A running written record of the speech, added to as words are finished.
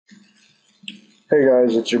Hey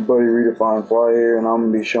guys, it's your buddy Redefine Fly here, and I'm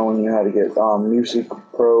going to be showing you how to get Mewseek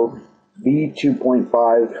Pro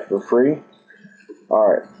v2.5 for free.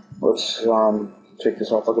 Alright, let's take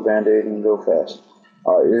this off like a band-aid and go fast.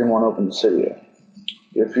 Alright, you're going to want to open the Cydia.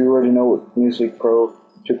 If you already know what Mewseek Pro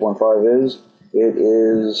 2.5 is, it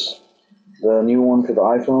is the new one for the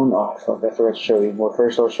iPhone. Oh fuck, I forgot to show you. Well,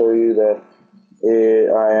 first I'll show you that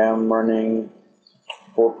I am running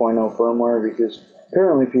 4.0 firmware because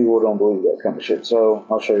apparently people don't believe that kind of shit, so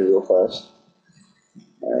I'll show you real fast.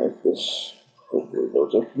 Alright, this hopefully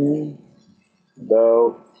goes up for me.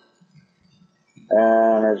 About,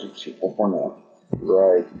 and as you can see, 4.0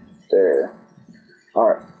 right there.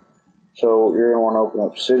 Alright, so you're going to want to open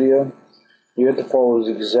up Cydia. You have to follow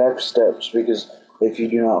these exact steps because if you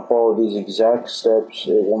do not follow these exact steps,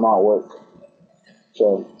 it will not work.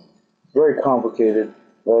 So, very complicated,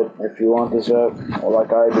 but if you want this app,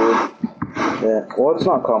 like I did, yeah, well, it's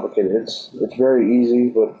not complicated. It's very easy,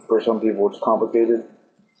 but for some people it's complicated.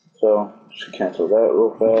 So just cancel that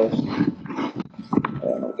real fast.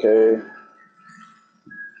 And okay.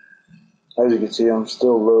 As you can see, I'm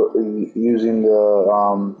still using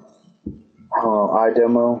the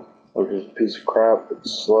iDemo, which is a piece of crap.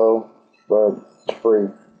 It's slow, but it's free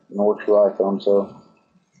and it works for iPhone, so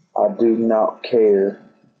I do not care.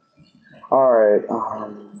 All right.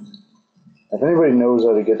 If anybody knows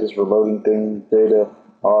how to get this reloading thing data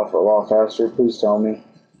off a lot faster, please tell me.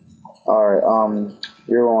 Alright,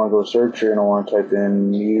 you're going to want to go search, you're going to want to type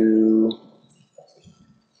in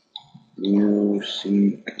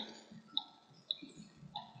Mewseek,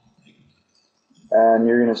 and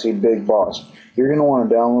you're going to see Big Boss. You're going to want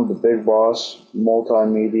to download the Big Boss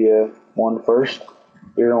multimedia one first.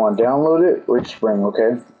 You're going to want to download it, Spring,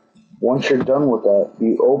 okay? Once you're done with that,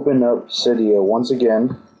 you open up Cydia once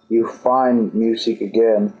again. You find Mewseek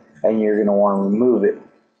again, and you're going to want to remove it.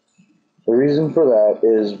 The reason for that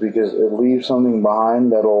is because it leaves something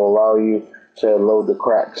behind that will allow you to load the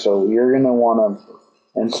crack. So you're going to want to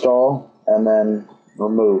install and then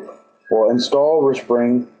remove. Well, install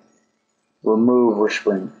Respring, remove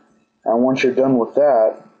Respring. And once you're done with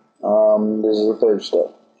that, this is the third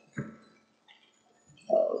step.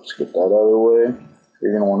 Let's get that out of the way.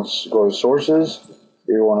 You're going to want to go to Sources,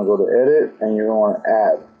 you're going to want to go to Edit, and you're going to want to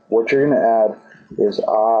Add. What you're going to add is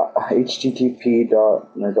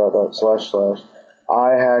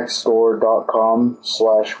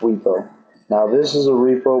http://ihackstore.com/repo. Now this is a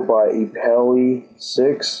repo by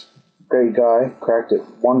Epeli6. Great guy, cracked it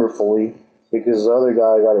wonderfully because the other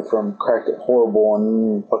guy got it from cracked it horrible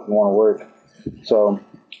and didn't fucking want to work. So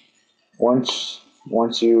once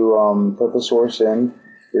you put the source in,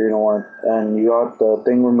 you're going to want, and you got the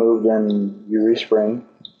thing removed and you respring.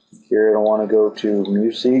 You're going to want to go to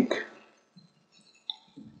Mewseek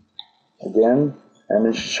again, and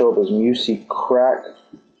it should show up as Mewseek Crack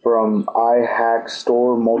from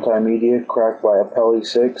iHackStore Multimedia, cracked by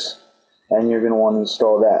Epeli6, and you're going to want to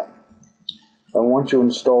install that. And once you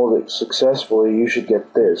installed it successfully, you should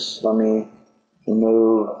get this. Let me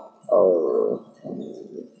remove, do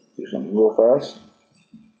something real fast.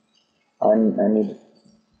 I need to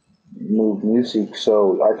move Mewseek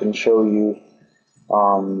so I can show you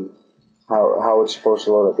how it's supposed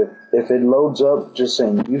to load up. If it loads up just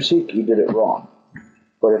saying Mewseek, you did it wrong.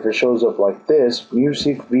 But if it shows up like this,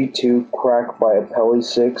 Mewseek V2 cracked by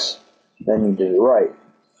Epeli6, then you did it right.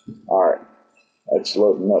 Alright, it's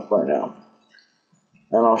loading up right now.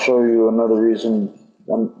 And I'll show you another reason,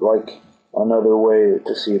 like another way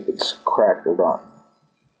to see if it's cracked or not.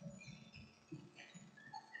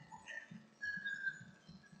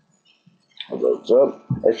 It loads up.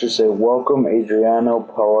 It should say, welcome Adriano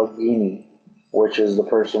Pellegrini, which is the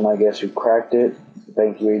person, I guess, who cracked it.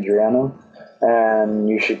 Thank you, Adriano. And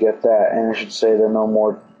you should get that. And it should say there are no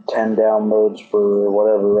more 10 downloads for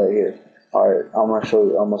whatever right here. Alright, I'm going to show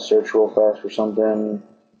you. I'm going to search real fast for something.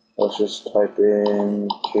 Let's just type in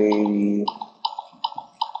Katy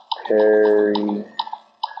Perry.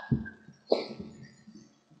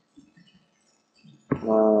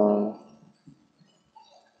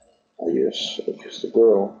 I guess the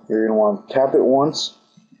girl. You're going to want to tap it once,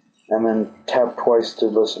 and then tap twice to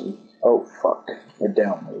listen. Oh, fuck. It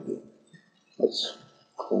downloaded. Let's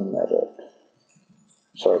clean that up.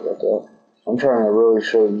 Sorry about that. I'm trying to really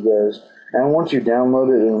show you guys. And once you download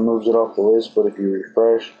it, it removes it off the list, but if you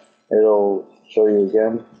refresh, it'll show you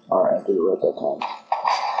again. Alright, I did it right that time.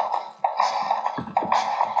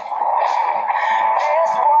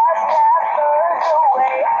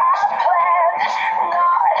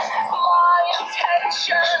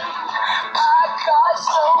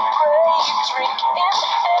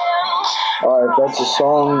 Alright,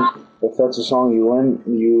 that's a song,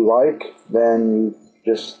 you like, then you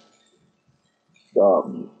just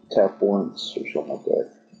tap once or something like that.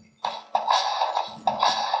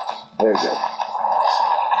 There you go.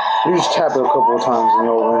 You just tap it a couple of times and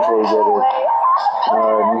you'll eventually get it.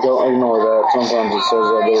 Don't ignore that. Sometimes it says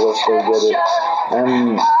that, but it'll still get it.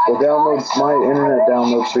 And the download, my internet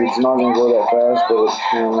download speed's not going to go that fast, but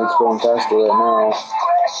it's going faster right now.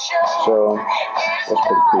 So that's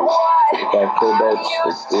pretty cool. 55 kilobytes.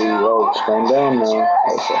 It's going down now.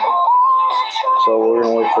 Okay. So we're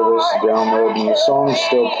going to wait for this to download, and the song's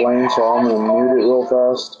still playing, so I'm going to mute it real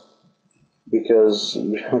fast because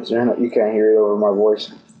you can't hear it over my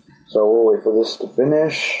voice. So we'll wait for this to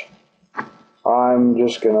finish. I'm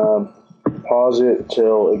just going to pause it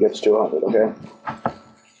till it gets to 100, okay?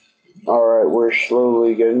 Alright, we're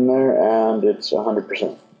slowly getting there, and it's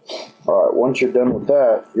 100%. Alright, once you're done with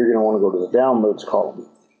that, you're going to want to go to the downloads column.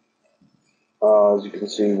 As you can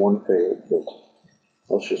see, one failed, but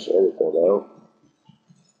let's just edit that out.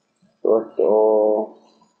 Select all,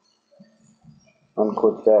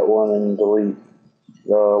 unclick that one, and delete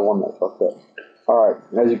the one that fucked up. Alright,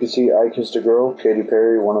 as you can see, I Kissed a Girl, Katy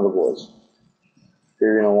Perry, one of the boys.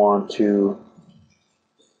 You're going to want to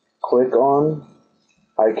click on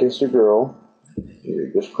I Kissed a Girl.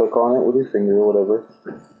 You just click on it with your finger or whatever,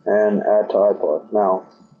 and add to iPod. Now,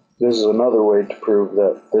 this is another way to prove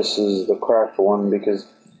that this is the cracked one, because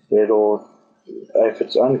if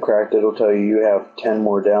it's uncracked, it'll tell you have 10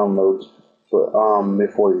 more downloads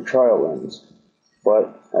before your trial ends.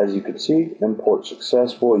 But as you can see, import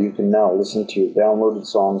successful. You can now listen to your downloaded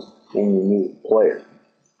songs in your music player.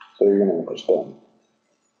 So you're going to push done,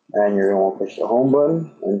 and you're going to want to push the home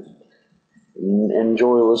button and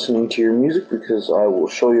enjoy listening to your music, because I will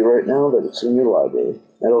show you right now that it's in your library.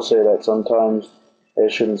 It'll say that sometimes.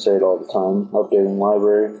 It shouldn't say it all the time. Updating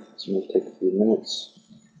library. It's going to take a few minutes.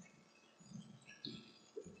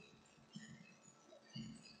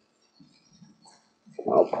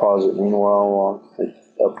 I'll pause it meanwhile.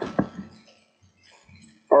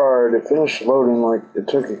 Alright, it finished loading. It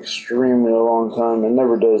took extremely long time. It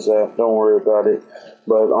never does that. Don't worry about it.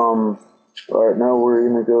 But alright, now we're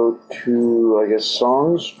gonna go to, I guess,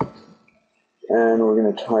 songs, and we're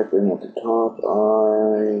gonna type in at the top,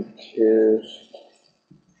 I Kissed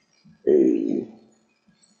a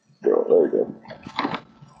Girl. There we go.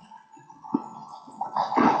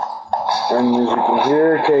 And as you can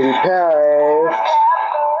hear, Katy Perry.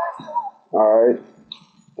 Alright,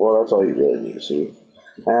 well, that's all you really need to see.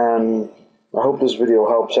 And I hope this video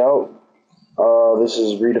helps out. This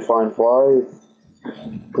is Redefine Fly.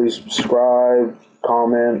 Please subscribe,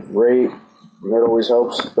 comment, rate. That always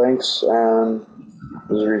helps. Thanks. And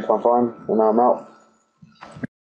this is Redefine Fly, and I'm out.